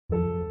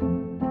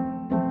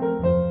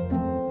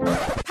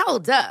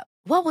Hold up.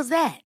 What was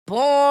that?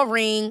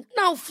 Boring.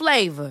 No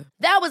flavor.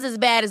 That was as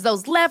bad as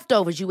those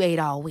leftovers you ate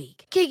all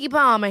week. Keke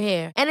Palmer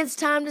here, and it's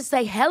time to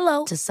say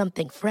hello to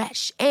something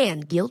fresh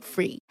and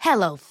guilt-free.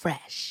 Hello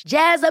Fresh.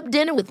 Jazz up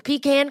dinner with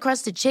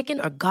pecan-crusted chicken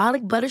or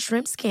garlic butter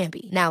shrimp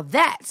scampi. Now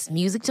that's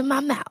music to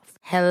my mouth.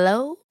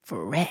 Hello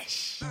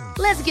Fresh.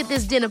 Let's get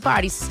this dinner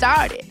party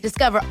started.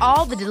 Discover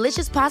all the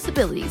delicious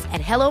possibilities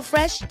at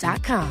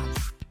hellofresh.com.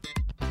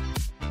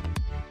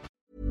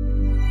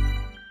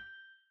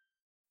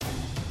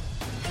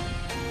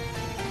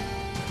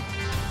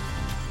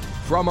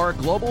 From our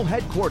global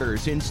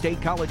headquarters in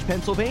State College,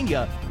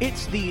 Pennsylvania,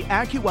 it's the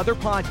AccuWeather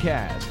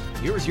Podcast.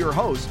 Here's your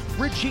host,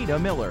 Regina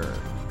Miller.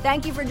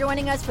 Thank you for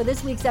joining us for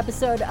this week's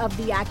episode of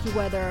the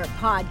AccuWeather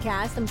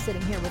Podcast. I'm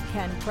sitting here with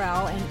Ken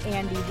Krell and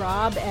Andy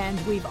Robb,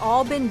 and we've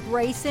all been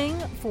bracing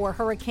for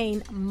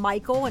Hurricane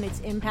Michael and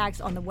its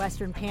impacts on the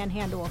western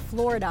panhandle of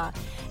Florida.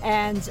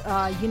 And,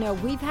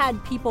 we've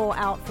had people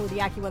out for the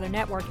AccuWeather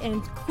Network,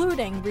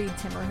 including Reed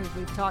Timmer, who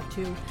we've talked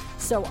to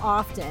so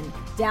often,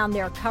 down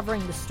there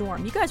covering the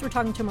storm. You guys were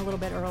talking to him a little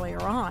bit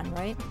earlier on,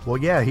 right? Well,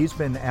 yeah, he's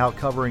been out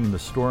covering the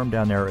storm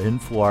down there in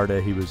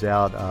Florida. He was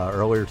out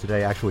earlier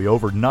today, actually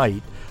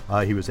overnight.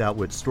 He was out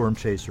with storm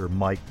chaser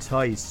Mike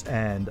Tice,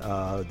 and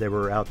they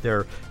were out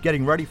there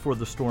getting ready for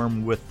the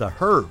storm with the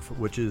HURV,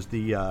 which is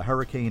the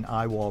Hurricane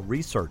Eyewall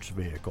Research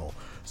Vehicle.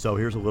 So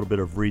here's a little bit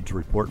of Reed's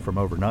report from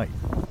overnight.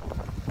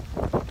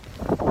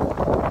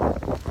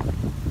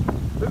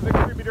 This is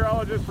Extreme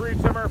Meteorologist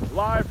Reed Timmer,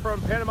 live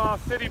from Panama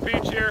City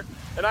Beach here,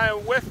 and I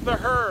am with the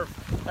HURV.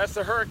 That's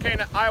the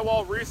Hurricane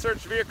Eyewall Research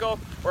Vehicle.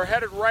 We're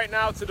headed right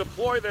now to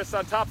deploy this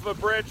on top of a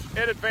bridge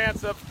in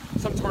advance of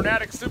some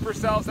tornadic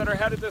supercells that are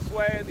headed this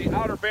way in the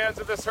outer bands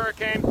of this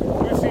hurricane.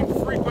 We've seen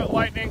frequent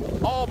lightning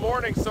all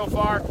morning so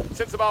far,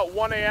 since about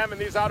 1 a.m. in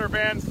these outer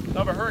bands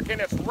of a hurricane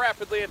that's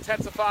rapidly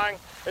intensifying.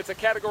 It's a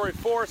Category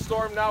 4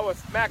 storm now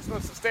with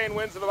maximum sustained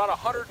winds of about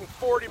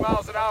 140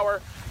 miles an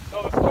hour.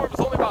 So the storm is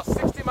only about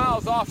 60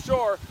 miles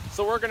offshore,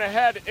 so we're going to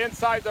head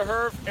inside the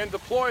HURV and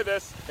deploy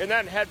this and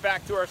then head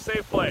back to our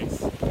safe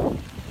place.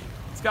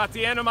 It's got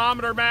the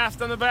anemometer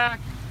mast on the back.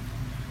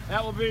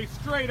 That will be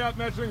straight up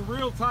measuring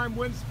real-time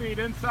wind speed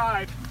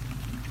inside.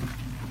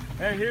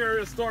 And here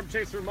is storm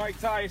chaser Mike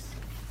Tice.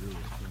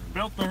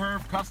 Built the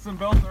HURV, custom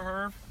built the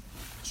HURV.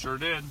 Sure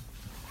did.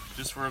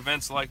 Just for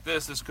events like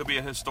this could be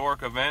a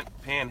historic event.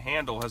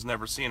 Panhandle has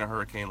never seen a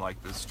hurricane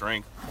like this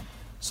strength.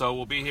 So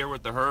we'll be here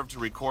with the HURV to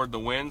record the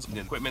winds.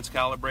 The equipment's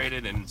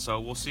calibrated, and so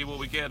we'll see what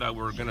we get.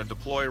 We're going to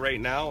deploy right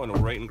now, and we're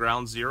right in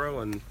ground zero,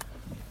 and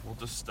we'll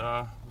just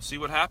we'll see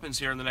what happens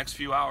here in the next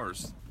few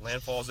hours.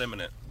 Landfall is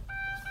imminent.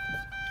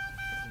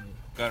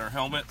 Got our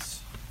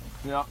helmets.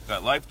 Yeah.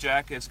 Got life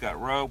jackets,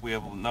 got rope. We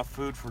have enough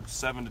food for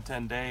 7 to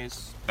 10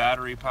 days.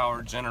 Battery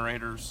powered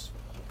generators,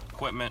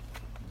 equipment,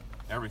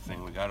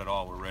 everything. We got it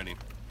all. We're ready.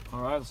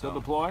 All right, let's go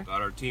deploy.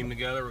 Got our team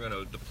together. We're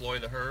going to deploy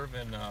the HURV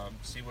and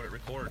see what it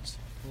records.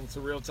 It's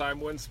a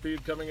real-time wind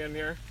speed coming in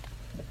here.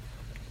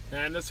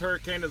 And this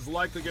hurricane is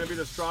likely going to be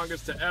the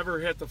strongest to ever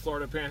hit the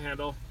Florida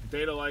Panhandle.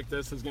 Data like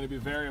this is going to be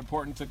very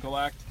important to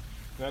collect.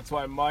 That's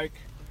why Mike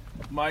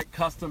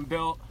custom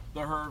built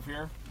the HURV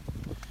here.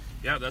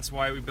 Yeah, that's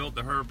why we built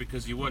the HURV,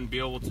 because you wouldn't be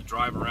able to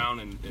drive around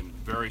in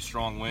very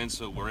strong winds,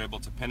 so we're able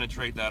to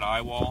penetrate that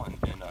eye wall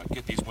and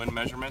get these wind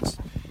measurements.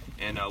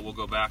 And we'll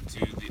go back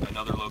to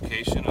another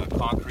location, a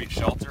concrete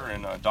shelter,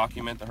 and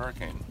document the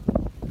hurricane.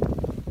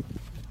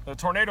 The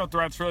tornado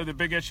threat's really the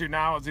big issue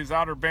now as these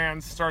outer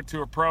bands start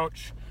to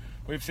approach.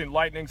 We've seen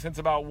lightning since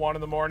about 1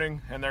 in the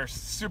morning, and they're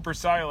super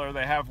cellular.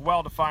 They have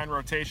well-defined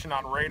rotation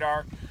on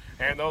radar,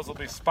 and those will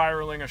be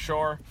spiraling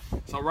ashore.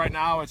 So right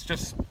now it's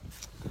just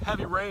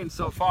heavy rain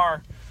so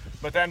far,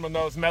 but then when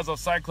those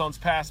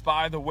mesocyclones pass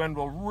by, the wind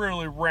will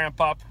really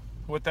ramp up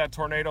with that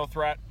tornado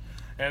threat,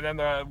 and then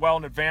well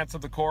in advance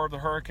of the core of the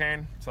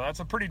hurricane. So that's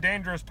a pretty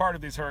dangerous part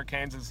of these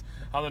hurricanes, is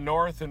on the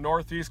north and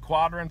northeast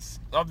quadrants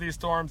of these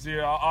storms,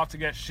 you often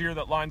get shear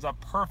that lines up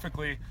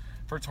perfectly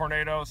for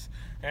tornadoes.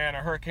 And a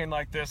hurricane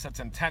like this that's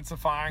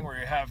intensifying, where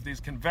you have these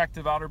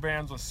convective outer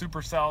bands with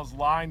supercells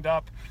lined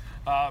up,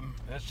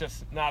 it's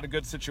just not a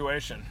good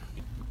situation.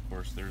 Of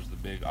course, there's the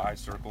big eye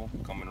circle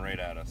coming right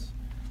at us.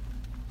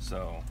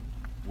 So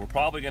we're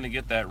probably going to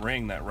get that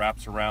ring that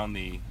wraps around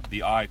the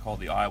eye called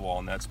the eye wall,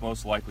 and that's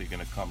most likely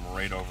going to come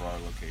right over our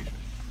location.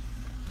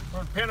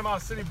 We're in Panama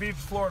City Beach,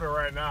 Florida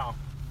right now.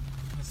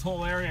 This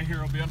whole area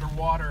here will be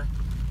underwater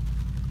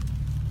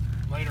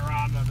later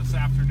on this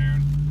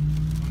afternoon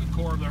when the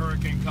core of the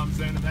hurricane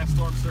comes in, and that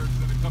storm surge is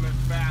going to come in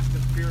fast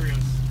and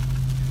furious.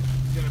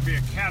 It's going to be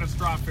a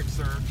catastrophic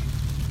surge.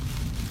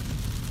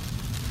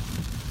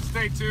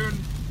 Stay tuned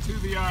to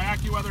the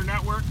AccuWeather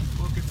Network.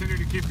 We'll continue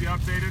to keep you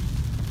updated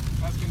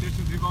as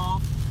conditions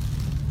evolve.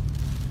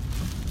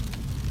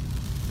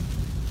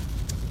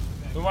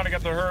 We want to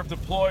get the HURV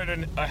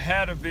deployed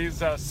ahead of these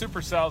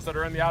supercells that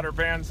are in the outer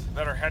bands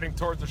that are heading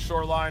towards the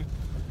shoreline.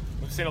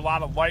 We've seen a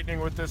lot of lightning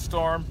with this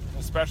storm,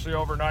 especially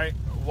overnight,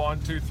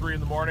 1, 2, 3 in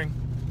the morning.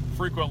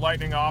 Frequent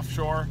lightning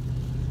offshore.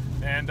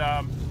 And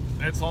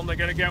it's only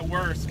going to get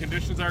worse.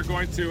 Conditions are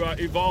going to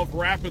evolve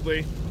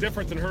rapidly,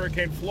 different than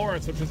Hurricane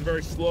Florence, which is a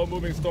very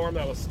slow-moving storm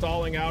that was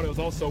stalling out. It was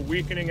also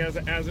weakening as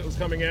it was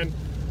coming in.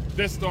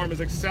 This storm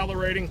is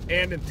accelerating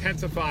and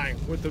intensifying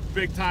with the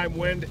big-time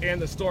wind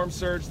and the storm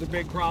surge. The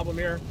big problem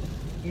here,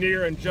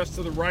 near and just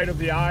to the right of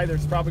the eye,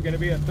 there's probably going to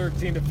be a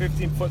 13 to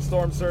 15-foot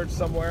storm surge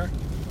somewhere.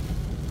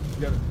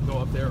 You got to go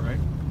up there, right?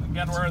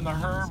 Again, we're in the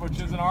Herv, which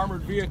is an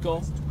armored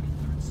vehicle,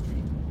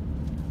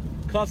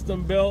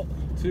 custom built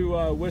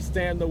to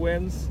withstand the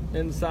winds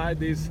inside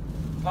these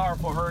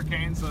powerful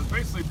hurricanes. So it's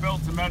basically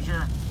built to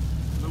measure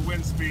the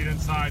wind speed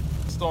inside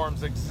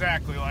storms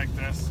exactly like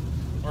this.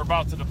 We're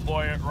about to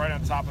deploy it right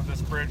on top of this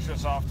bridge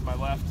just off to my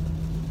left.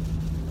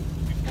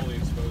 Be fully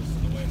exposed to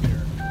the wind here.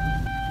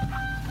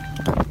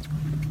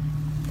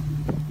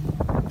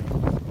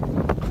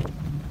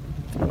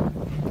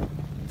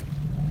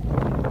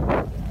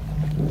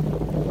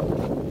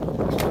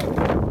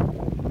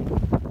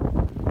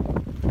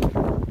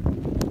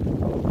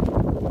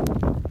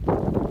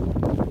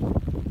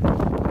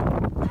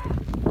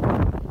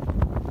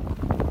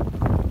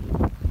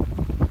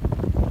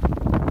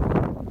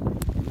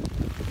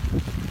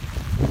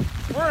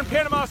 We're in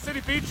Panama City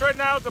Beach right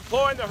now,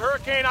 deploying the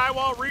Hurricane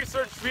Eyewall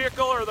Research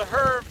Vehicle, or the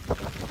HERV.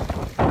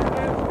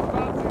 We're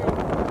about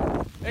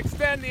to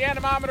extend the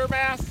anemometer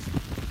mast.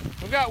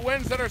 We've got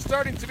winds that are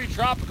starting to be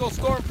tropical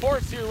storm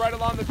force here right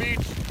along the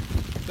beach.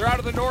 They're out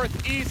of the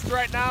northeast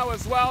right now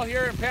as well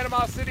here in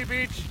Panama City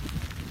Beach.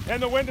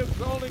 And the wind is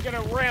only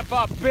going to ramp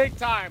up big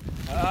time.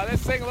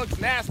 This thing looks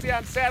nasty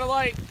on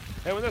satellite.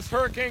 And when this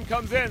hurricane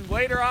comes in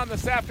later on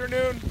this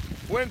afternoon,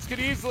 winds could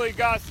easily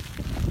gust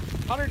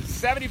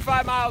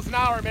 175 miles an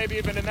hour, maybe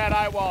even in that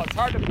eye wall. It's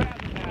hard to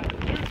fathom that.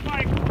 The news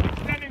spike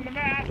extending the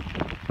mast.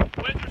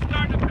 Winds are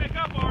starting to pick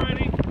up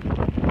already.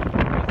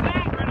 What's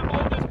that? We're going to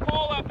hold this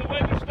pole up. The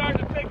winds are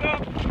starting to pick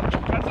up.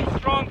 Got some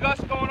strong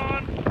gusts going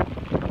on.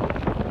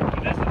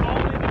 And this is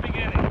only the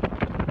beginning.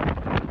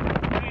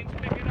 The rain's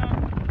picking up.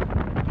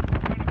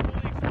 We're in a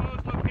fully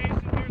exposed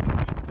location here. The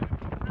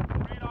winds are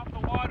right off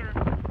the water.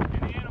 And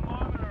the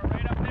anemometer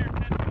right up there,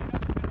 10 feet up.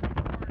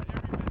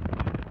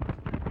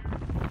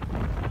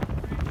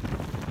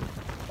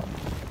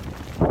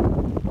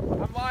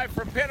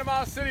 From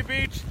Panama City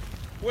Beach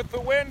with the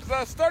winds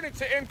starting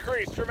to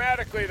increase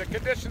dramatically. The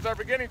conditions are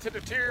beginning to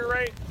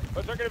deteriorate,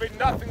 but they're going to be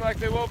nothing like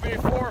they will be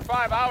 4 or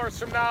 5 hours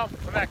from now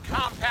when that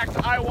compact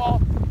eye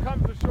wall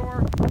comes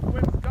ashore.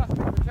 Winds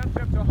gusting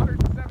potentially up to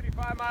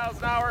 175 miles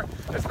an hour,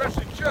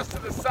 especially just to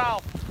the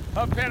south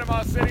of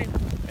Panama City.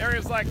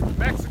 Areas like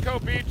Mexico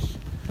Beach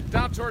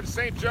down towards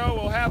St. Joe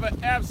will have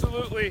an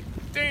absolutely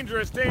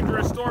dangerous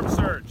storm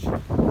surge.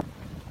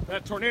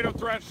 That tornado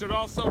threat should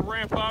also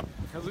ramp up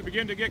as we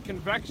begin to get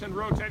convection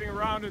rotating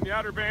around in the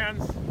outer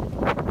bands.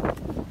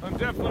 I'm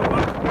definitely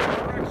watching this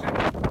direction.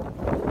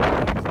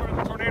 That's where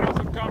the tornadoes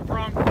have come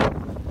from.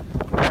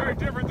 Very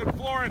different than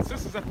Florence.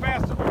 This is a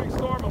faster moving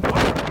storm, a much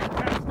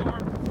fast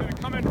storm. It's going to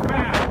come in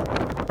fast.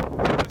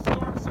 This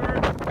storm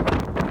surge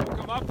will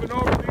come up and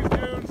over these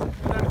dunes and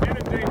then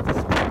inundate the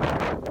street,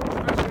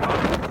 especially out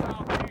in the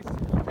southeast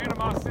of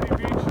Panama City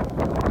Beach,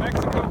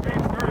 Mexico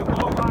Beach, very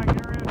low-lying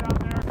area down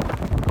there.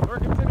 We're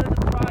continuing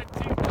to provide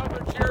team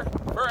coverage here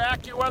for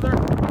AccuWeather.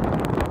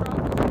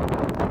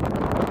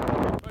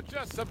 But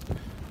just a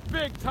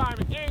big-time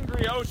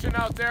angry ocean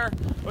out there.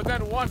 But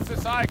then once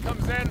this eye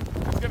comes in,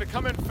 it's going to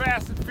come in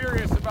fast and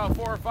furious in about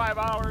 4 or 5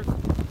 hours.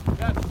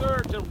 That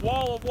surge and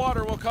wall of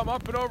water will come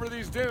up and over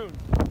these dunes.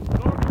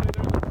 Normally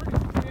there's a pretty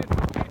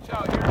substantial beach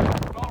out here,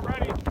 but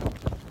already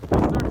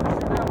we're starting to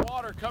see that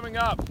water coming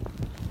up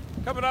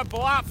a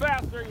lot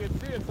faster. You can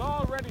see it's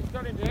already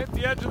starting to hit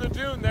the edge of the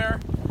dune there.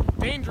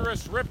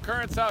 Dangerous rip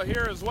currents out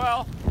here as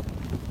well.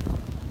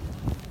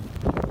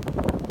 You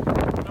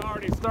can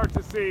already start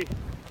to see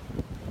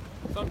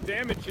some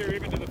damage here,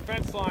 even to the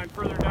fence line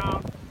further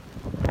down.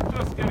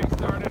 Just getting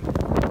started.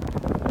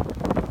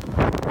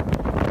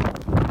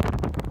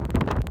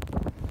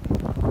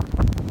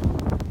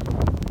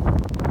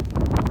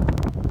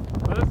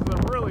 But this is a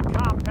really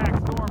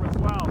compact storm as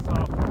well, so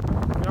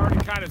you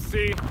already kind of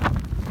see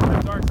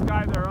the dark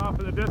sky there off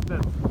in the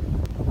distance.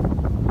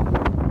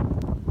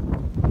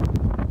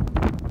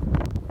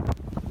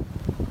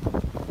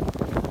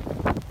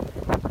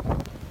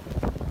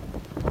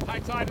 High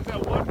tide is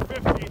at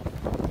 150.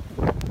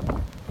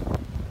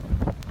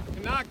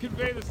 Cannot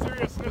convey the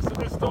seriousness of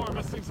this storm.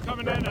 This thing's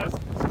coming in as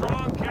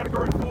strong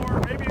Category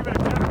 4, maybe even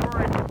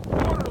a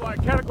borderline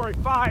Category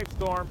 5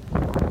 storm.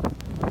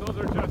 Those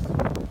are just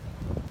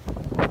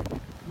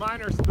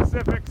minor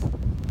specifics.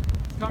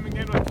 It's coming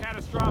in with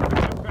catastrophic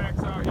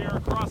impacts out here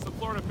across the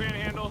Florida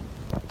Panhandle.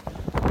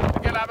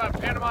 Again, I'm at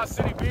Panama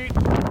City Beach,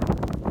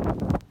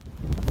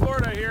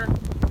 Florida here,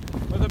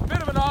 with a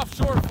bit of an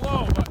offshore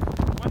flow, but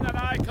when that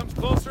eye comes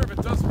closer, if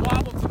it does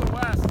wobble to the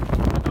west,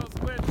 and those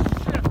winds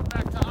shift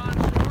back to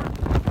onshore,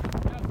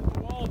 that's when the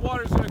wall of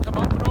water is going to come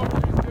up and over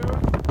these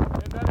dunes,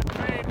 and then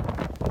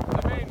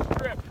the main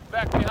strip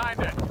back behind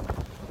it.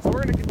 So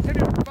we're going to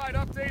continue to provide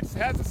updates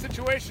as the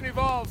situation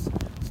evolves.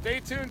 Stay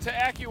tuned to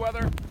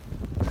AccuWeather.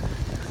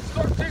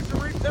 Start to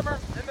re-timmer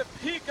in the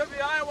peak of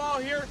the eye wall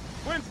here.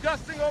 Winds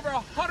gusting over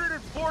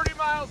 140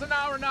 miles an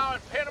hour now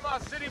at Panama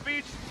City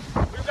Beach.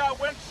 We've got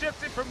wind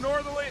shifting from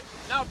northerly,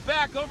 now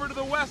back over to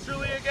the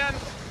westerly again.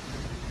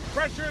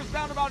 Pressure is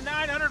down about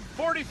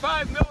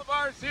 945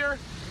 millibars here.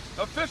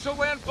 Official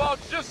landfall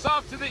just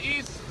off to the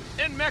east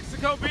in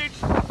Mexico Beach.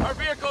 Our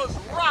vehicle is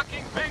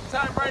rocking big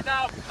time right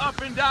now, up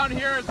and down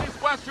here as these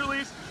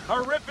westerlies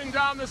are ripping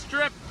down the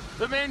strip.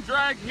 The main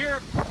drag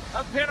here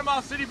of Panama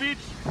City Beach.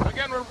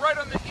 Again, we're right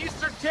on the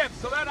eastern tip,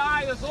 so that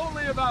eye is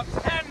only about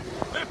 10,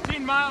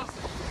 15 miles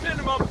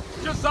minimum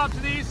just off to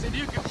the east, and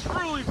you can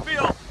truly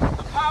feel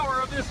the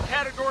power of this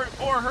Category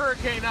 4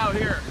 hurricane out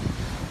here.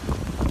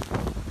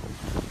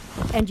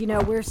 And, you know,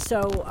 we're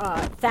so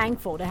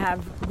thankful to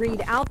have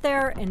Reed out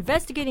there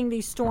investigating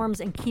these storms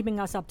and keeping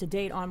us up to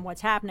date on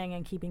what's happening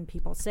and keeping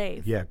people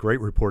safe. Yeah, great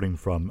reporting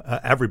from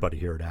everybody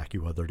here at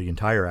AccuWeather, the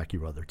entire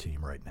AccuWeather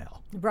team right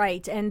now.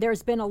 Right, and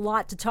there's been a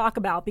lot to talk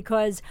about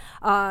because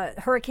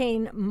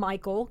Hurricane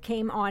Michael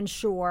came on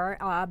shore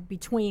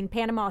between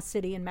Panama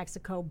City and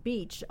Mexico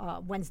Beach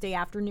Wednesday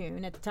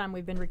afternoon at the time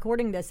we've been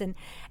recording this,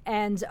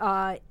 and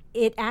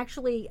it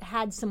actually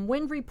had some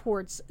wind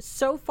reports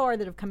so far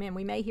that have come in.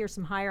 We may hear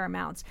some higher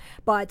amounts,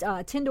 but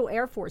Tyndall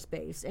Air Force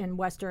Base in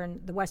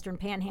the Western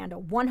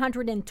Panhandle,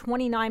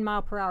 129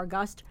 mile per hour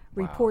gust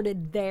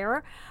reported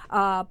there.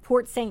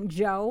 Port St.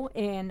 Joe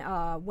in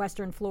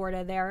Western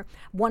Florida there,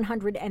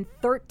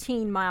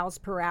 113 miles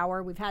per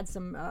hour. We've had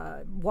some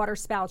water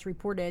spouts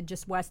reported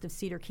just west of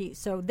Cedar Key.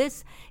 So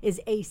this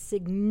is a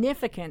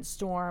significant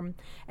storm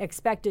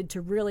expected to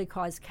really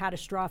cause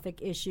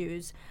catastrophic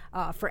issues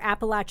for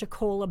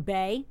Apalachicola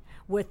Bay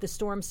with the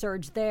storm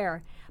surge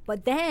there.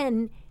 But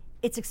then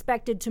it's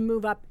expected to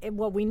move up.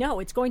 Well, we know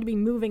it's going to be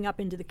moving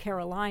up into the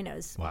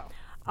Carolinas. Wow.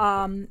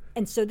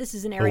 And so this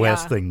is an area. The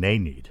last thing they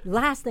need.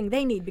 Last thing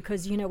they need,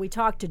 because, you know, we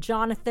talked to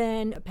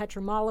Jonathan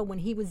Petramala when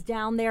he was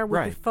down there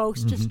with the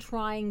folks just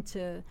trying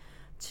to,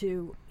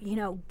 you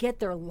know, get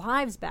their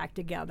lives back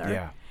together.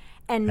 Yeah.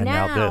 And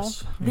now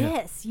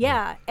this.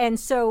 And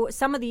so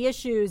some of the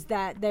issues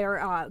that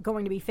they're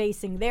going to be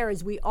facing there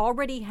is we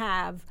already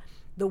have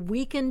the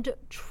weakened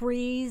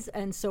trees,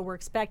 and so we're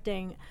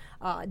expecting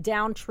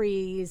down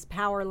trees,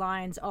 power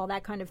lines, all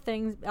that kind of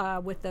thing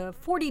with the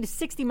 40 to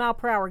 60 mile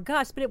per hour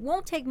gust, but it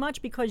won't take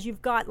much because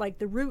you've got like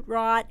the root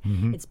rot.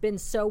 It's been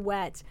so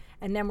wet,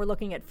 and then we're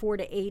looking at 4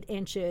 to 8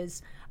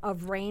 inches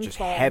of rainfall. Just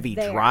heavy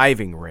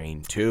driving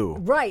rain too.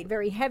 Right,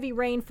 very heavy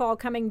rainfall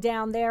coming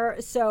down there.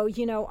 So,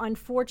 you know,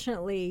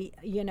 unfortunately,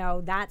 you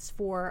know, that's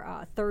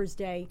for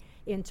Thursday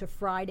into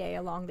Friday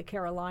along the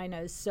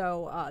Carolinas.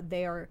 So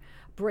they are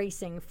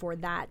bracing for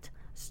that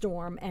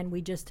storm, and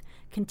we just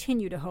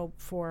continue to hope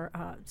for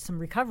some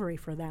recovery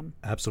for them.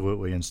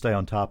 Absolutely, and stay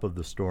on top of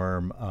the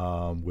storm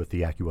with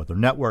the AccuWeather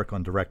Network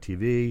on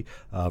DirecTV,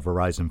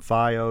 Verizon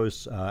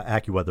Fios,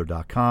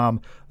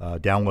 AccuWeather.com.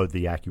 Download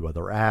the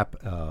AccuWeather app.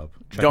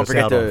 Check us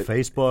out on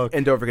Facebook.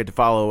 And don't forget to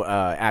follow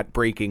at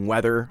Breaking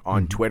Weather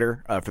on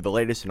Twitter for the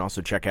latest, and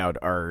also check out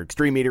our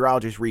extreme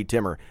meteorologist, Reed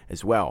Timmer,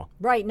 as well.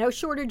 Right, no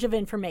shortage of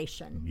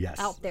information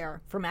out there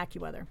from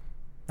AccuWeather.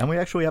 And we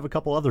actually have a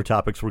couple other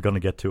topics we're going to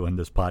get to in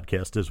this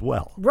podcast as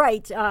well.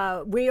 Right.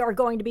 We are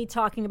going to be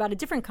talking about a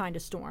different kind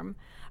of storm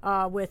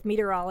with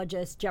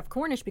meteorologist Jeff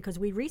Cornish, because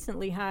we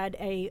recently had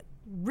a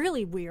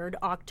really weird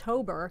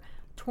October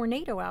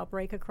tornado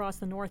outbreak across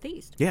the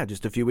Northeast. Yeah,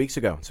 just a few weeks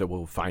ago. So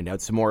we'll find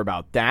out some more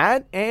about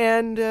that,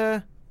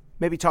 and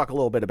maybe talk a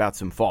little bit about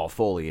some fall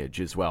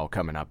foliage as well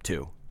coming up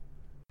too.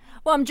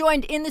 Well, I'm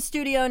joined in the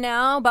studio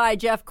now by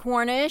Jeff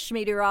Cornish,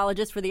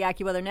 meteorologist for the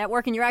AccuWeather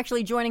Network, and you're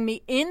actually joining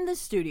me in the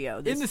studio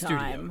this time.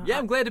 Studio. Yeah,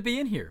 I'm glad to be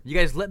in here. You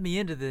guys let me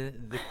into the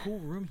cool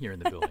room here in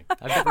the building.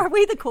 Are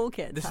we the cool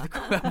kids? This is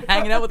I'm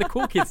hanging out with the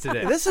cool kids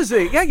today. This is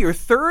your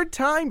third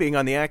time being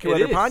on the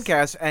AccuWeather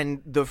podcast,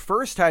 and the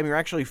first time you're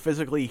actually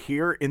physically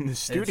here in the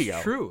studio.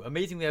 It's true.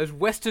 Amazingly, I was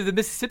west of the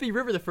Mississippi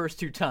River the first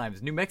 2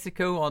 times. New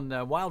Mexico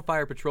on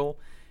wildfire patrol,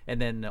 and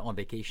then on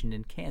vacation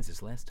in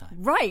Kansas last time.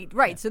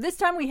 Right. So this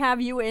time we have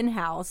you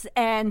in-house,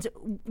 and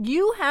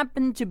you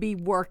happen to be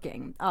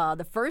working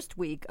the first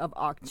week of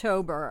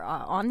October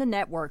on the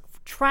network,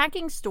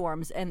 tracking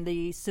storms and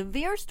the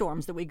severe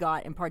storms that we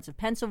got in parts of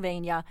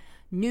Pennsylvania,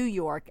 New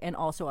York, and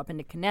also up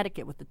into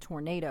Connecticut with the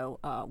tornado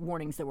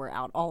warnings that were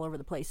out all over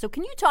the place. So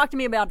can you talk to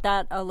me about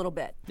that a little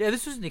bit? Yeah,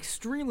 this was an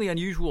extremely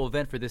unusual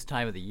event for this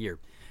time of the year.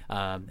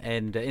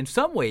 And in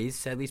some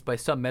ways, at least by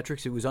some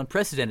metrics, it was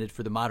unprecedented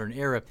for the modern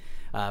era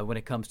when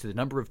it comes to the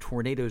number of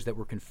tornadoes that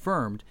were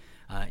confirmed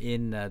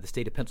in the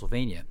state of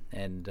Pennsylvania.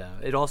 And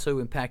it also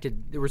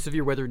impacted, there was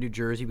severe weather in New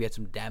Jersey. We had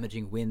some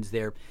damaging winds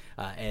there,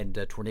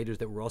 and tornadoes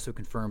that were also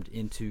confirmed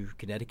into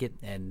Connecticut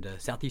and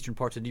southeastern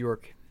parts of New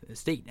York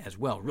State as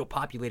well. Real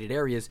populated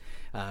areas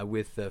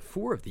with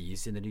 4 of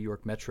these in the New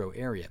York metro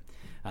area.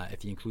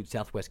 If you include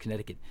southwest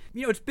Connecticut.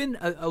 You know, it's been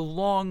a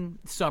long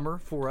summer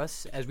for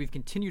us as we've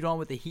continued on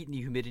with the heat and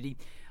the humidity.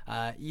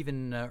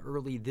 Even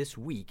early this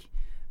week,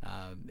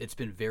 it's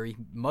been very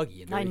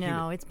muggy and very I know.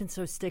 humid. It's been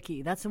so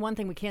sticky. That's the one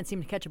thing we can't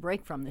seem to catch a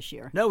break from this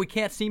year. No, we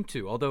can't seem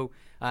to. Although,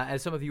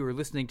 as some of you are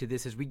listening to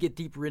this, as we get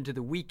deeper into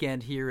the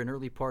weekend here in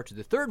early parts of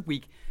the third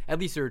week, at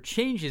least there are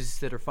changes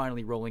that are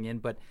finally rolling in.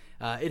 But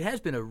it has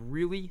been a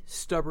really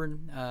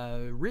stubborn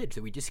ridge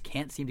that we just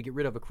can't seem to get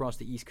rid of across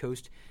the East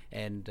Coast.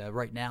 And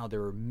right now,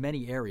 there are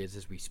many areas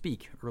as we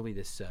speak, early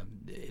this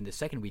in the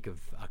second week of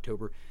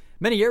October.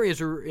 Many areas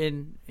are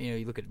in,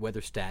 you look at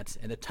weather stats,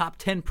 and the top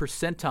 10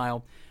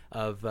 percentile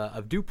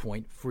of dew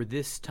point for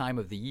this time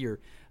of the year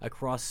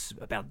across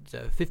about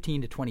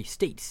 15 to 20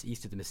 states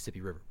east of the Mississippi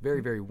River.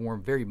 Very, very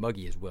warm, very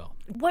muggy as well.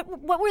 What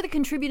were the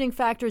contributing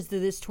factors to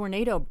this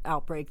tornado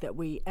outbreak that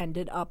we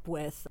ended up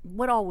with?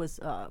 What all was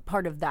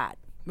part of that?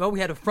 Well,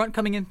 we had a front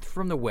coming in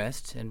from the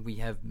west, and we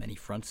have many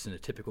fronts in a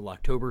typical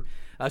October.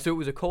 So it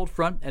was a cold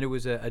front, and it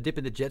was a dip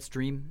in the jet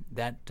stream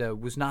that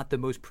was not the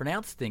most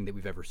pronounced thing that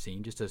we've ever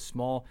seen, just a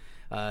small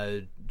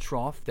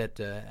trough that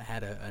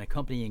had an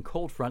accompanying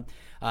cold front,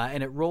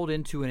 and it rolled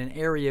into an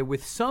area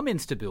with some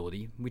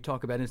instability. We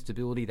talk about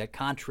instability, that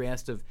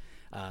contrast of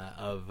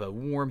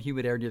warm,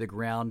 humid air near the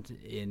ground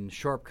in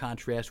sharp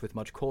contrast with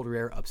much colder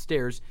air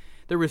upstairs.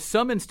 There was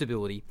some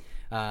instability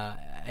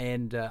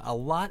and a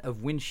lot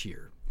of wind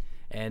shear.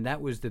 And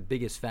that was the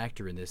biggest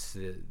factor in this,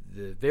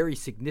 the very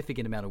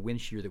significant amount of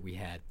wind shear that we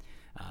had.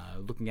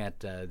 Looking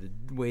at the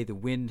way the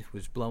wind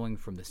was blowing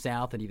from the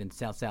south and even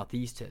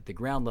south-southeast at the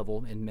ground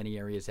level in many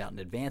areas out in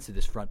advance of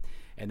this front,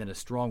 and then a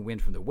strong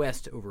wind from the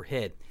west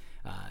overhead.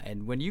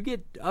 And when you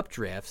get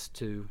updrafts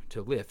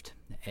to lift,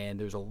 and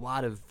there's a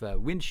lot of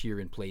wind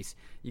shear in place,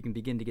 you can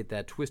begin to get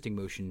that twisting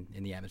motion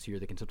in the atmosphere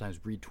that can sometimes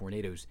breed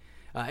tornadoes.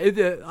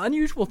 The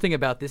unusual thing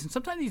about this, and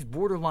sometimes these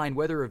borderline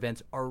weather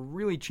events are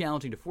really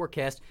challenging to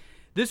forecast,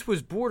 this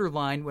was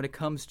borderline when it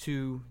comes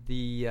to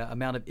the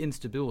amount of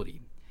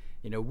instability.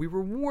 We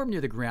were warm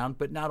near the ground,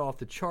 but not off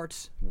the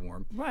charts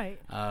warm. Right.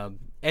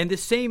 And the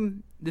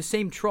same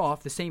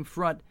trough, the same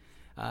front,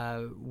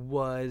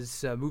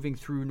 was moving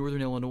through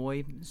northern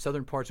Illinois,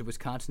 southern parts of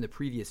Wisconsin the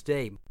previous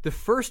day. The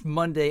first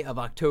Monday of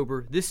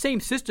October, this same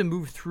system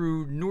moved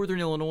through northern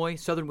Illinois,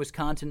 southern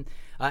Wisconsin,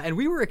 and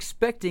we were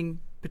expecting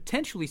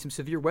potentially some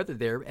severe weather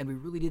there, and we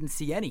really didn't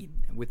see any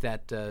with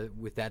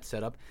that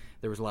setup.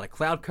 There was a lot of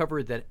cloud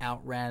cover that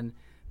outran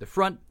the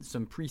front.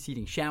 Some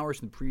preceding showers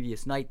from the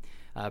previous night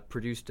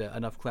produced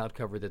enough cloud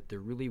cover that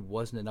there really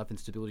wasn't enough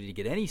instability to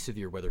get any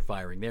severe weather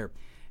firing there.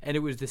 And it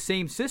was the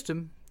same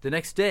system the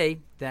next day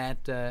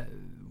that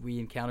we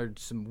encountered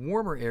some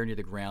warmer air near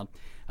the ground,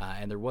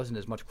 and there wasn't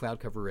as much cloud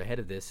cover ahead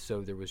of this,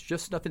 so there was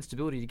just enough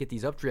instability to get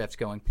these updrafts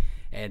going.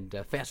 And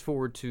fast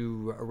forward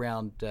to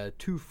around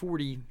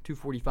 2:40,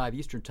 2:45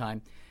 Eastern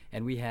time,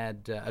 and we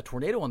had a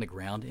tornado on the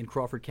ground in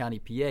Crawford County,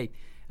 PA.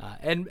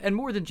 And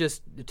more than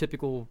just the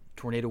typical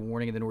tornado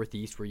warning in the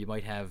Northeast where you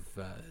might have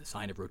a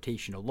sign of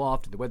rotation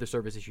aloft and the Weather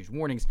Service issues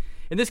warnings.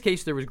 In this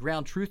case, there was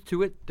ground truth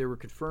to it. There were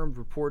confirmed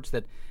reports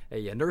that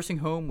a nursing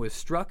home was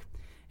struck,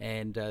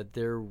 and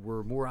there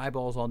were more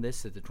eyeballs on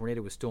this, that the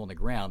tornado was still on the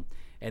ground,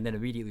 and then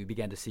immediately we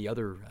began to see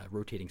other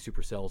rotating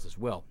supercells as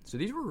well. So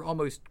these were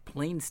almost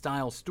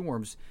plane-style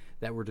storms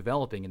that were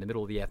developing in the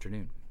middle of the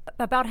afternoon.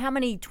 About how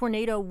many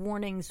tornado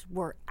warnings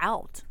were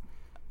out?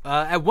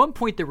 At one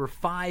point, there were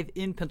 5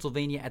 in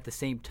Pennsylvania at the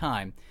same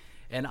time,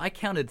 and I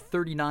counted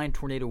 39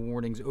 tornado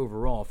warnings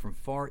overall from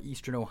far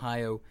eastern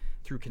Ohio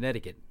through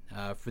Connecticut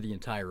for the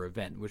entire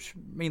event, which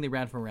mainly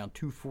ran from around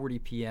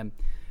 2:40 p.m.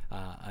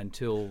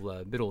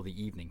 Until middle of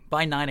the evening.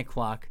 By 9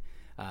 o'clock,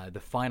 the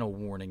final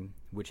warning,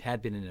 which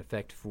had been in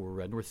effect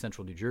for north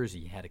central New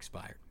Jersey, had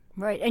expired.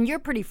 Right, and you're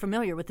pretty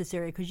familiar with this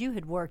area because you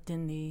had worked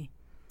in the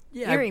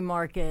Erie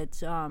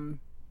market.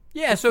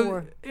 Yeah,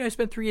 so I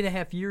spent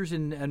 3.5 years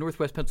in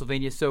northwest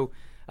Pennsylvania, so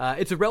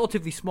it's a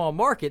relatively small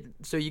market,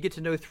 so you get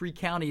to know 3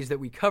 counties that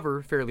we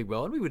cover fairly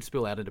well, and we would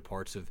spill out into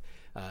parts of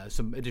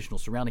some additional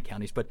surrounding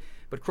counties. But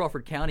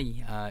Crawford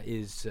County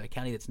is a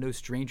county that's no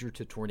stranger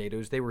to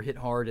tornadoes. They were hit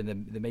hard in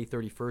the May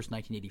 31st,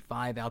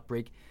 1985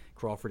 outbreak,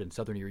 Crawford and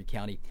southern Erie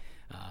County,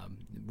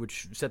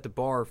 which set the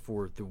bar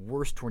for the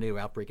worst tornado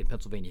outbreak in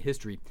Pennsylvania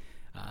history.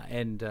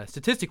 And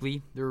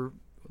statistically,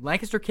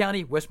 Lancaster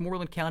County,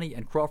 Westmoreland County,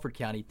 and Crawford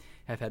County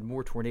have had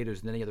more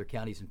tornadoes than any other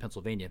counties in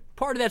Pennsylvania.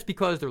 Part of that's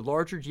because they're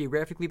larger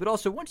geographically, but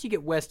also once you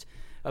get west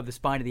of the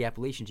spine of the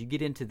Appalachians, you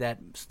get into that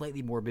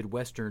slightly more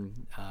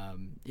Midwestern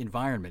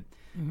environment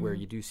where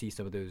you do see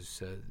some of those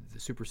the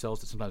supercells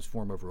that sometimes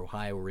form over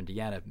Ohio or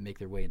Indiana make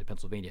their way into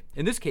Pennsylvania.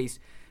 In this case,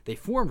 they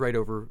formed right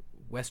over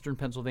western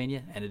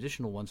Pennsylvania, and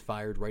additional ones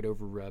fired right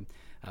over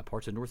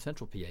parts of north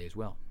central PA as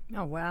well.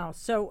 Oh, wow.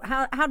 So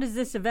how does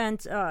this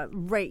event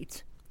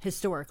rate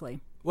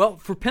historically? Well,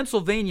 for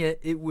Pennsylvania,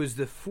 it was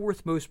the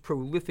 4th most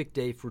prolific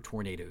day for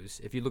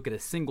tornadoes, if you look at a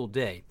single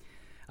day.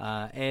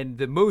 And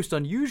the most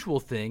unusual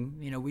thing,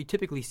 we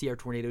typically see our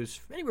tornadoes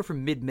anywhere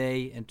from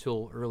mid-May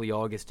until early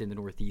August in the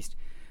Northeast.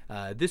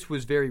 This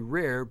was very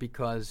rare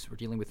because we're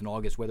dealing with an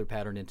August weather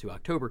pattern into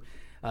October.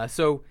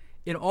 So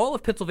in all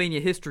of Pennsylvania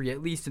history,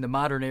 at least in the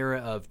modern era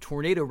of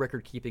tornado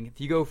record keeping,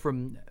 if you go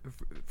from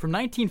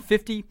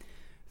 1950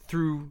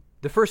 through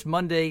the first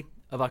Monday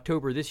of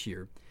October this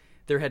year,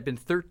 there had been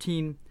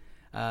 13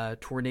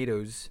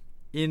 tornadoes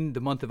in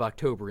the month of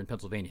October in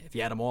Pennsylvania, if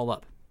you add them all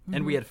up. Mm-hmm.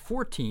 And we had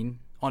 14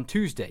 on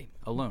Tuesday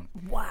alone.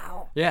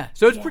 Wow. Yeah,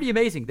 so it's pretty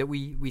amazing that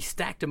we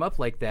stacked them up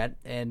like that,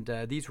 and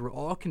these were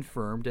all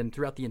confirmed, and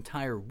throughout the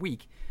entire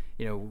week,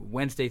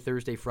 Wednesday,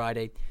 Thursday,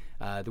 Friday,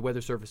 the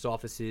Weather Service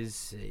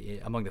offices,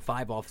 among the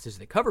 5 offices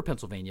that cover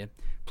Pennsylvania,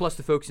 plus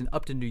the folks in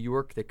Upton, New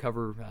York that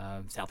cover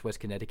Southwest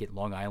Connecticut,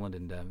 Long Island,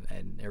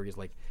 and areas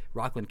like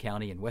Rockland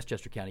County and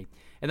Westchester County,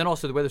 and then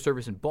also the Weather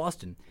Service in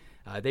Boston.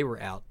 They were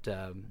out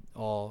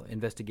all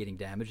investigating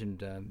damage,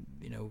 and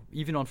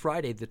even on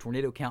Friday, the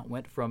tornado count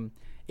went from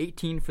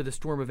 18 for the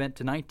storm event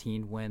to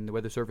 19 when the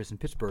Weather Service in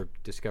Pittsburgh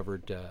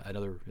discovered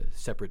another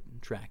separate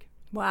track.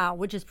 Wow,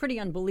 which is pretty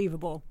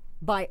unbelievable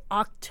by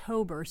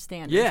October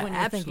standards when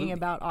you're thinking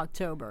about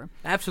October.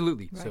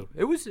 Absolutely. Right. So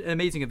it was an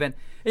amazing event.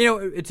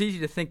 It's easy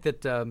to think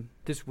that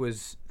this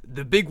was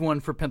the big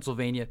one for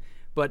Pennsylvania,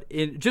 but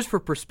just for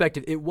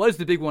perspective, it was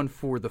the big one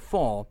for the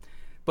fall.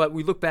 But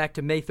we look back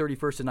to May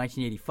 31st of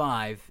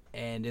 1985,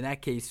 and in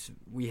that case,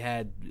 we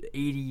had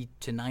 80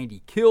 to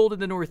 90 killed in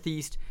the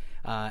Northeast,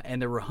 and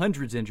there were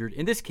hundreds injured.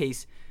 In this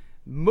case,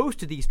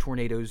 most of these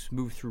tornadoes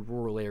moved through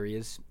rural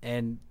areas,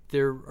 and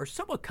there are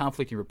somewhat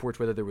conflicting reports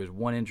whether there was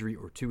 1 injury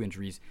or 2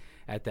 injuries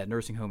at that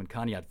nursing home in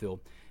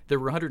Conneautville. There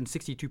were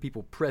 162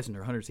 people present,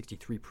 or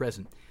 163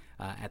 present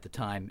at the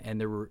time,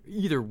 and there were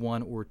either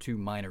 1 or 2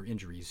 minor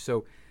injuries.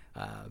 So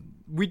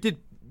we did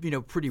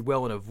pretty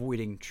well in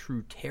avoiding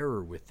true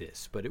terror with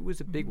this, but it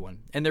was a big one.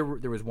 And there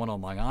was 1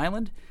 on Long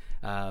Island,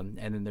 and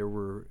then there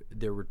were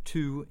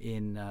 2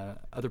 in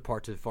other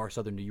parts of far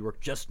southern New York,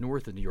 just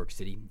north of New York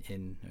City,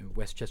 in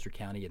Westchester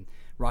County and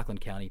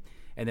Rockland County.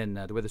 And then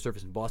the Weather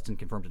Service in Boston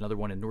confirmed another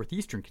one in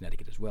northeastern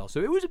Connecticut as well. So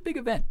it was a big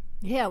event.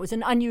 Yeah, it was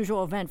an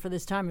unusual event for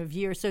this time of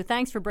year. So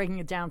thanks for breaking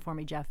it down for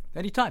me, Jeff.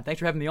 Anytime. Thanks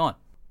for having me on.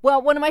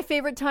 Well, one of my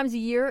favorite times of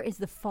year is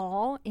the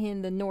fall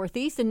in the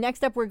Northeast. And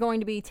next up, we're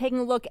going to be taking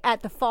a look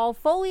at the fall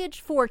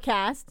foliage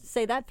forecast.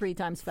 Say that 3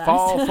 times fast.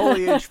 Fall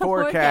foliage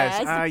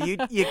forecast.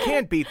 You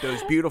can't beat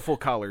those beautiful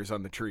colors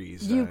on the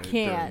trees you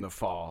can't. During the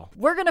fall.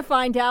 We're going to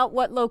find out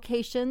what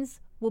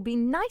locations will be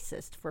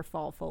nicest for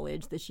fall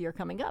foliage this year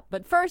coming up.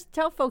 But first,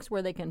 tell folks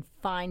where they can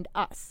find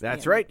us.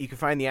 That's right. You can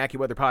find the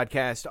AccuWeather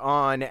podcast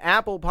on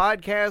Apple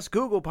Podcasts,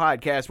 Google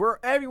Podcasts,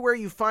 everywhere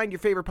you find your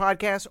favorite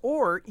podcasts,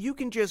 or you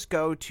can just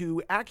go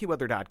to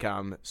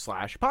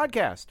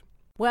AccuWeather.com/podcast.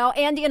 Well,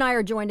 Andy and I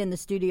are joined in the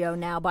studio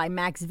now by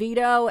Max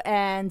Vito,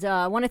 and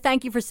I want to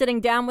thank you for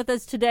sitting down with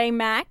us today,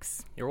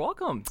 Max. You're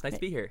welcome. It's nice to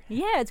be here.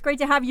 Yeah, it's great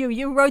to have you.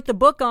 You wrote the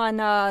book on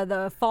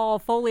the fall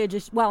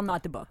foliage. Well,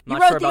 not the book. You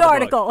not wrote sure the about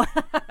article.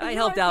 I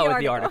helped out with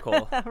the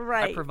article.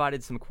 Right. I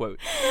provided some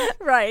quotes.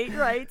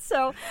 Right.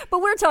 So,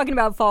 but we're talking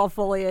about fall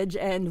foliage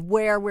and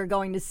where we're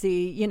going to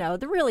see,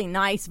 the really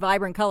nice,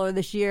 vibrant color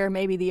this year,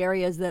 maybe the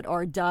areas that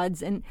are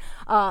duds. And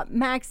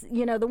Max,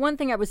 the one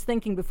thing I was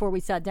thinking before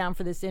we sat down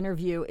for this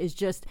interview is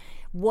just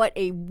what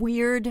a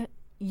weird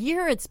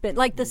year it's been.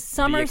 Like the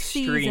summer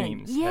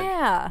season.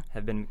 Yeah.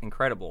 Have been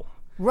incredible.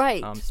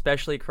 Right.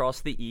 Especially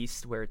across the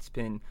east where it's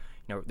been,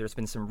 there's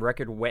been some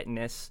record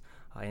wetness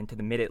into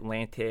the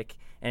mid-Atlantic,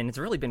 and it's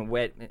really been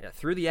wet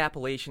through the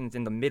Appalachians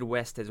in the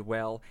Midwest as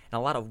well, and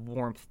a lot of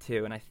warmth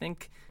too. And I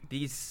think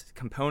these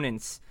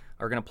components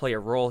are going to play a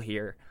role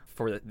here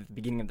for the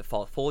beginning of the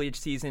fall foliage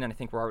season, and I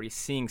think we're already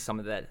seeing some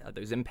of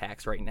those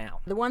impacts right now.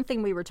 The one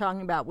thing we were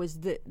talking about was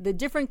the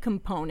different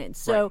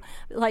components. So,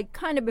 like,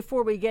 kind of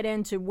before we get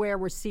into where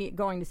we're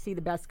going to see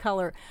the best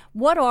color,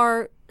 what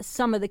are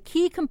some of the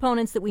key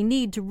components that we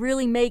need to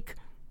really make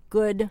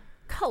good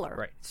color?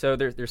 Right. So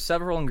there's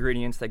several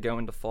ingredients that go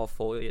into fall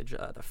foliage.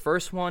 The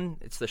first one,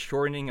 it's the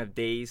shortening of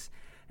days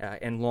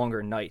and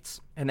longer nights.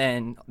 And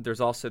then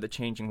there's also the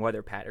changing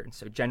weather patterns.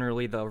 So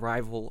generally the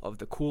arrival of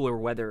the cooler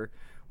weather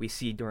we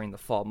see during the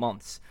fall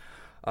months.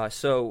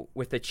 So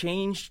with the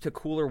change to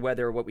cooler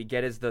weather, what we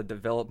get is the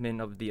development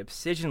of the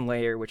abscission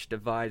layer, which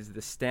divides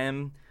the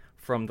stem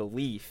from the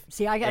leaf.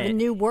 See, I got a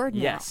new word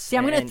now. Yes. See,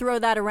 I'm going to throw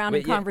that around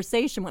in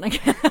conversation when I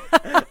get,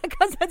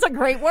 because that's a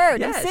great word,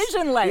 yes.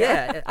 Abscission layer.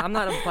 Yeah, I'm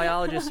not a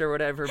biologist or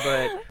whatever,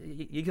 but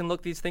you can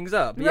look these things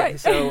up. Right. Yeah,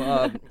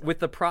 so with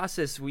the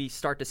process, we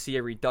start to see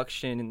a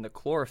reduction in the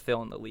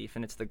chlorophyll in the leaf,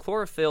 and it's the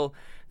chlorophyll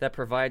that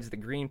provides the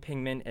green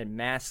pigment and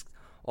masks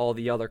all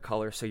the other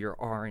colors, so your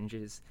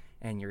oranges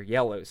and your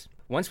yellows.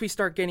 Once we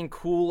start getting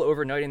cool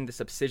overnight and this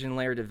abscission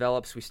layer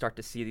develops, we start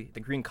to see the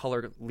green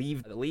color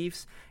leave the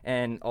leaves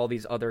and all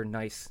these other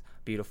nice,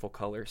 beautiful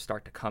colors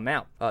start to come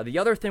out. The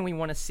other thing we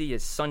want to see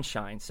is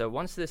sunshine. So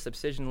once this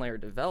abscission layer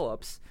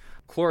develops,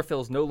 chlorophyll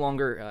is no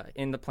longer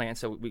in the plant,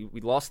 so we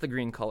lost the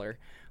green color,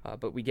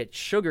 but we get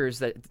sugars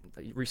that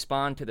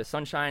respond to the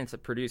sunshine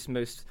that produce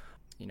most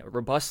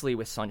robustly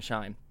with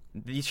sunshine.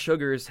 These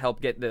sugars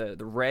help get the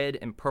red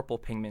and purple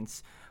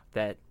pigments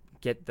that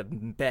get the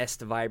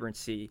best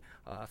vibrancy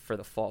for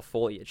the fall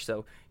foliage.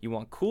 So you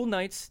want cool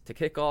nights to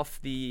kick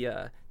off the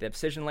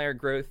abscission layer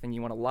growth, and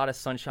you want a lot of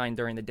sunshine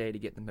during the day to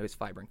get the most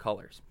vibrant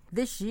colors.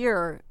 This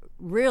year,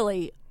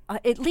 really,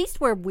 at least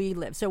where we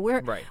live. So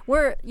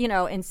we're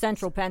in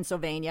central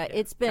Pennsylvania. Yeah,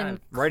 it's been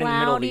right cloudier. In the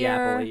middle of the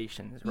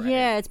Appalachians. Right?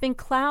 Yeah, it's been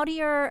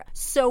cloudier.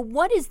 So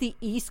what is the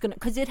East going to,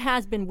 because it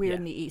has been weird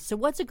in the East. So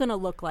what's it going to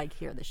look like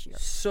here this year?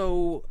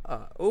 So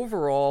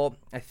overall,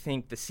 I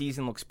think the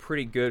season looks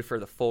pretty good for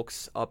the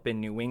folks up in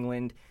New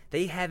England.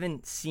 They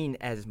haven't seen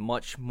as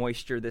much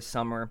moisture this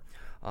summer.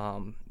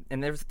 And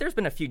there's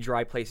been a few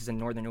dry places in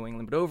northern New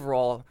England, but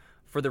overall,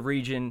 for the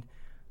region,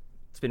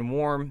 it's been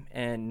warm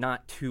and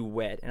not too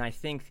wet. And I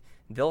think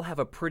they'll have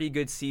a pretty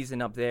good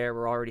season up there.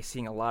 We're already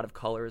seeing a lot of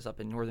colors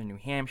up in northern New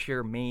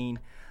Hampshire, Maine,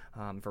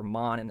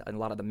 Vermont, and a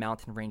lot of the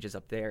mountain ranges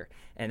up there.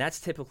 And that's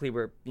typically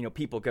where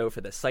people go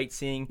for the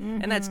sightseeing,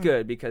 and that's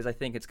good because I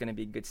think it's going to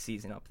be a good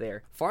season up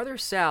there. Farther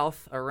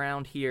south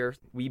around here,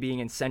 we being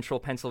in central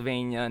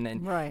Pennsylvania and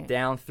then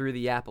down through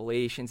the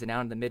Appalachians and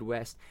out in the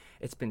Midwest,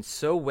 it's been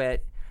so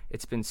wet.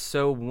 It's been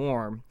so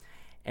warm,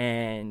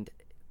 and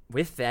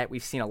with that,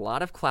 we've seen a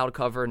lot of cloud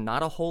cover,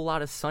 not a whole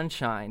lot of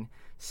sunshine.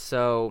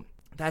 So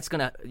that's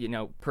going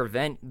to,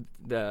 prevent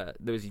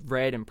those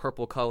red and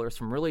purple colors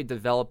from really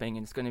developing,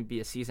 and it's going to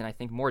be a season, I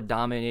think, more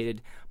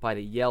dominated by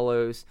the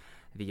yellows,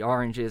 the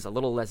oranges, a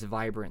little less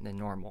vibrant than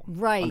normal.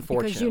 Right,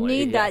 because you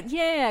need that.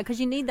 Yeah, because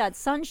you need that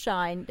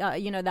sunshine,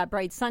 that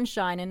bright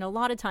sunshine. And a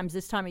lot of times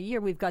this time of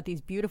year, we've got these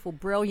beautiful,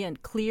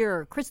 brilliant,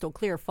 clear, crystal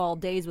clear fall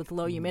days with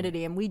low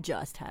humidity, and we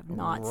just have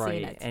not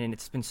seen it. And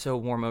it's been so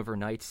warm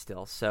overnight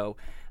still. So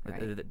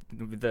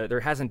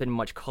there hasn't been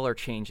much color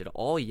change at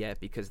all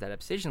yet because that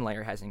abscission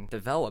layer hasn't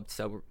developed.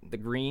 So the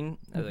green,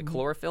 the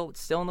chlorophyll,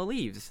 it's still in the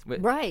leaves.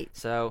 Right.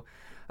 So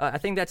I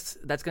think that's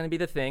going to be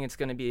the thing. It's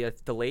going to be a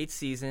delayed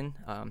season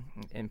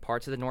in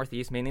parts of the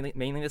Northeast,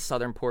 mainly the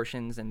southern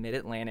portions and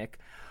Mid-Atlantic,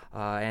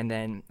 and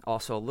then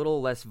also a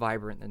little less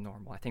vibrant than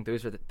normal. I think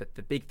those are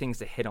the big things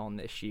to hit on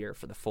this year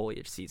for the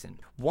foliage season.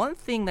 One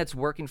thing that's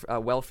working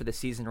well for the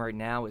season right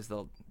now is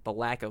the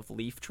lack of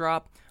leaf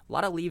drop. A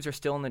lot of leaves are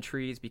still in the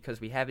trees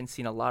because we haven't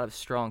seen a lot of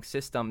strong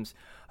systems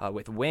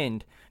with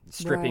wind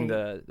stripping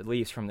the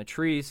leaves from the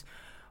trees.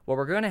 What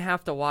we're going to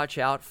have to watch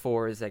out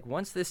for is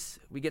once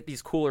we get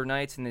these cooler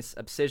nights and this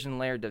abscission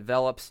layer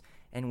develops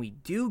and we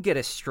do get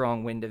a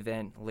strong wind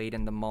event late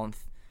in the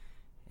month,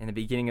 in the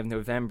beginning of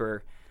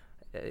November,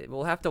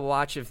 we'll have to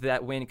watch if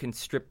that wind can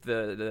strip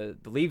the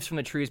leaves from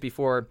the trees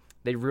before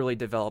they really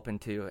develop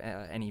into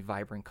any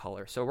vibrant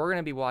color. So we're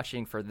going to be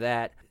watching for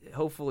that.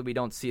 Hopefully we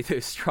don't see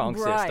those strong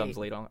systems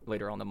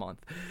later on the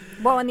month.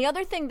 Well, and the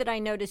other thing that I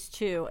noticed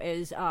too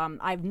is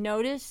I've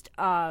noticed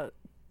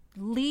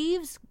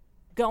leaves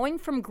going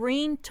from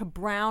green to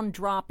brown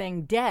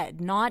dropping dead,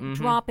 not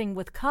dropping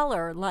with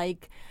color,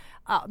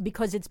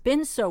 because it's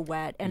been so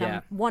wet, and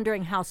I'm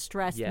wondering how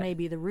stressed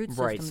maybe the root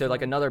system. Right, so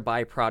another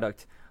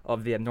byproduct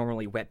of the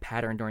abnormally wet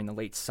pattern during the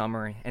late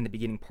summer and the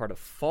beginning part of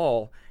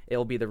fall,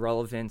 it'll be the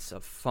relevance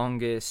of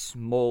fungus,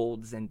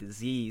 molds, and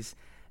disease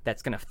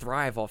that's going to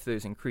thrive off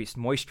those increased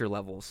moisture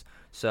levels.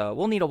 So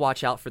we'll need to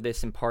watch out for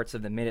this in parts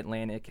of the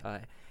Mid-Atlantic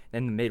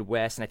and the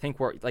Midwest, and I think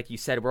like you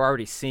said, we're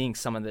already seeing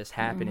some of this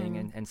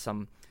happening and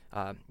some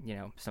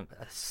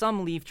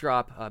some leaf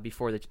drop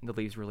before the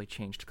leaves really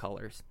changed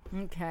colors.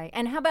 Okay,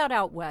 and how about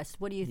out west?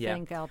 What do you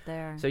think out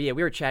there? So we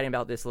were chatting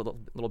about this a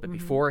little bit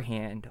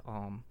beforehand.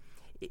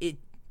 It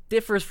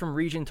differs from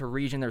region to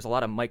region. There's a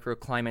lot of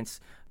microclimates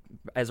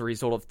as a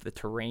result of the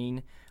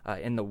terrain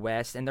in the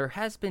west, and there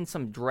has been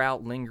some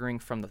drought lingering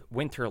from the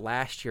winter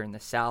last year in the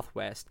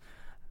southwest.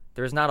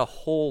 There's not a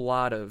whole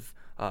lot of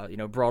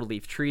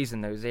broadleaf trees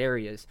in those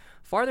areas.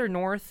 Farther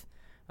north,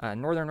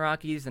 Northern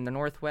Rockies and the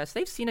Northwest,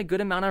 they've seen a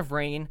good amount of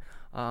rain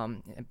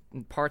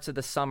in parts of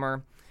the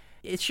summer.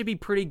 It should be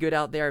pretty good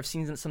out there. I've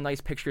seen some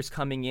nice pictures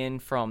coming in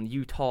from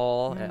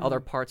Utah and other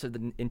parts of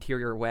the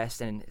interior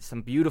West, and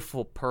some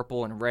beautiful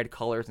purple and red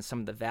colors in some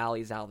of the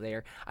valleys out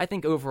there. I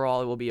think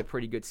overall it will be a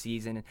pretty good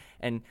season.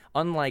 And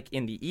unlike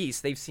in the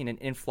East, they've seen an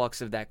influx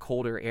of that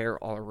colder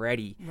air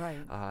already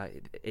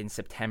in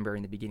September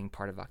and the beginning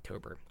part of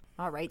October.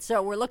 All right,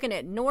 so we're looking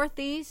at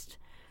Northeast,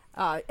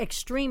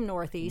 extreme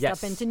Northeast,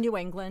 up into New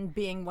England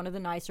being one of the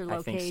nicer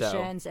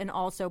locations, and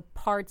also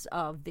parts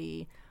of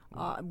the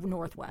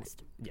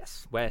Northwest.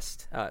 Yes,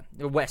 West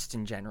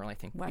in general, I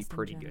think, would be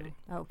pretty good.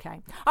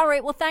 Okay. All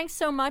right, well, thanks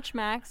so much,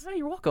 Max. Oh,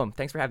 you're welcome.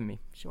 Thanks for having me.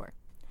 Sure.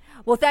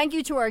 Well, thank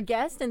you to our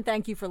guest, and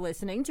thank you for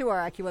listening to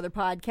our AccuWeather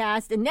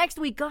podcast. And next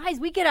week, guys,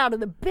 we get out of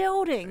the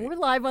building. We're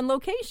live on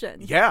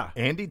location. Yeah.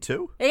 Andy,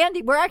 too?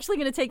 Andy. We're actually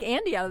going to take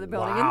Andy out of the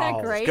building. Wow. Isn't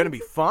that great? It's going to be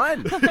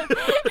fun.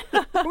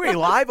 We're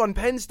live on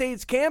Penn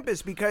State's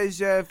campus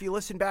because if you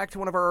listen back to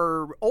one of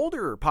our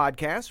older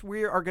podcasts,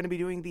 we are going to be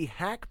doing the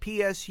Hack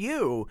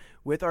PSU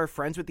with our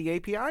friends with the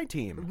API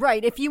team.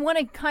 Right. If you want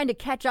to kind of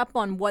catch up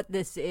on what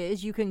this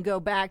is, you can go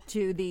back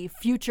to the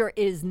Future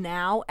Is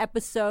Now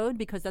episode,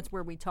 because that's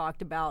where we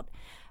talked about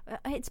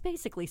it's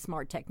basically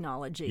smart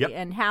technology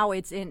and how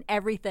it's in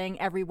everything,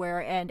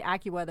 everywhere, and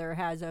AccuWeather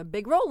has a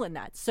big role in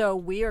that. So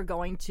we are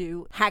going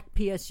to hack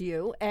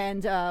PSU,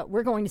 and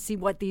we're going to see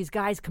what these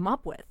guys come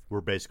up with.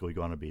 We're basically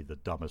going to be the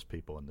dumbest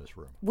people in this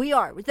room. We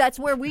are. That's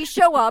where we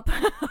show up.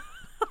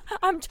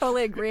 I'm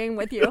totally agreeing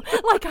with you.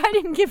 Like, I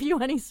didn't give you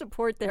any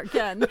support there,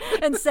 Ken,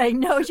 and saying,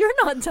 no, you're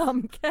not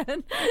dumb,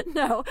 Ken.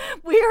 No,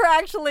 we are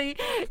actually,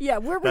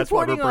 we're That's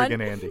why reporting we're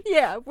bringing Andy.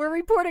 Yeah, we're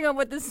reporting on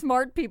what the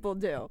smart people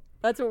do.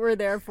 That's what we're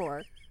there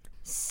for.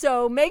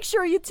 So make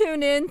sure you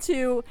tune in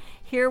to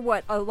hear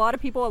what a lot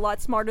of people a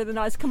lot smarter than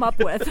us come up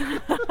with.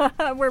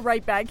 We're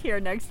right back here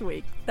next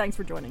week. Thanks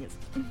for joining us.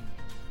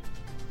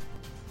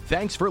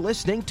 Thanks for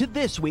listening to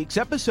this week's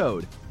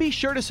episode. Be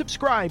sure to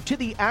subscribe to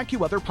the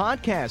AccuWeather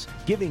podcast,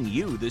 giving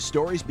you the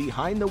stories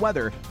behind the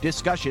weather,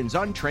 discussions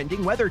on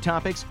trending weather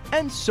topics,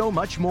 and so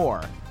much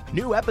more.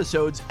 New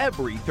episodes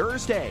every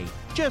Thursday.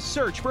 Just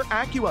search for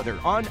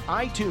AccuWeather on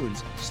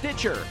iTunes,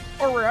 Stitcher,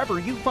 or wherever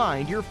you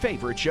find your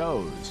favorite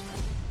shows.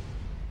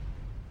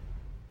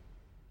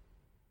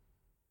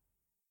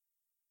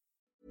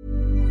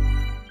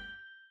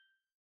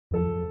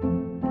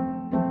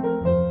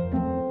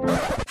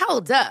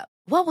 Hold up.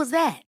 What was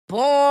that?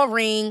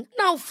 Boring.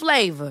 No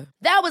flavor.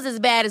 That was as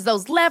bad as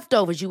those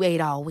leftovers you ate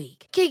all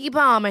week. Keke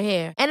Palmer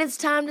here, and it's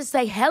time to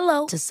say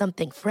hello to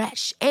something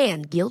fresh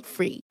and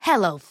guilt-free.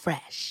 Hello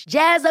Fresh.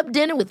 Jazz up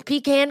dinner with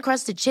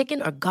pecan-crusted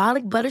chicken or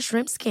garlic butter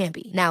shrimp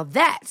scampi. Now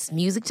that's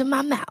music to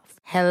my mouth.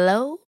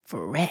 Hello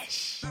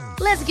Fresh.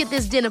 Let's get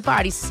this dinner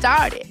party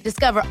started.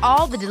 Discover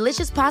all the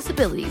delicious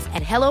possibilities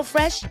at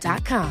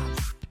HelloFresh.com.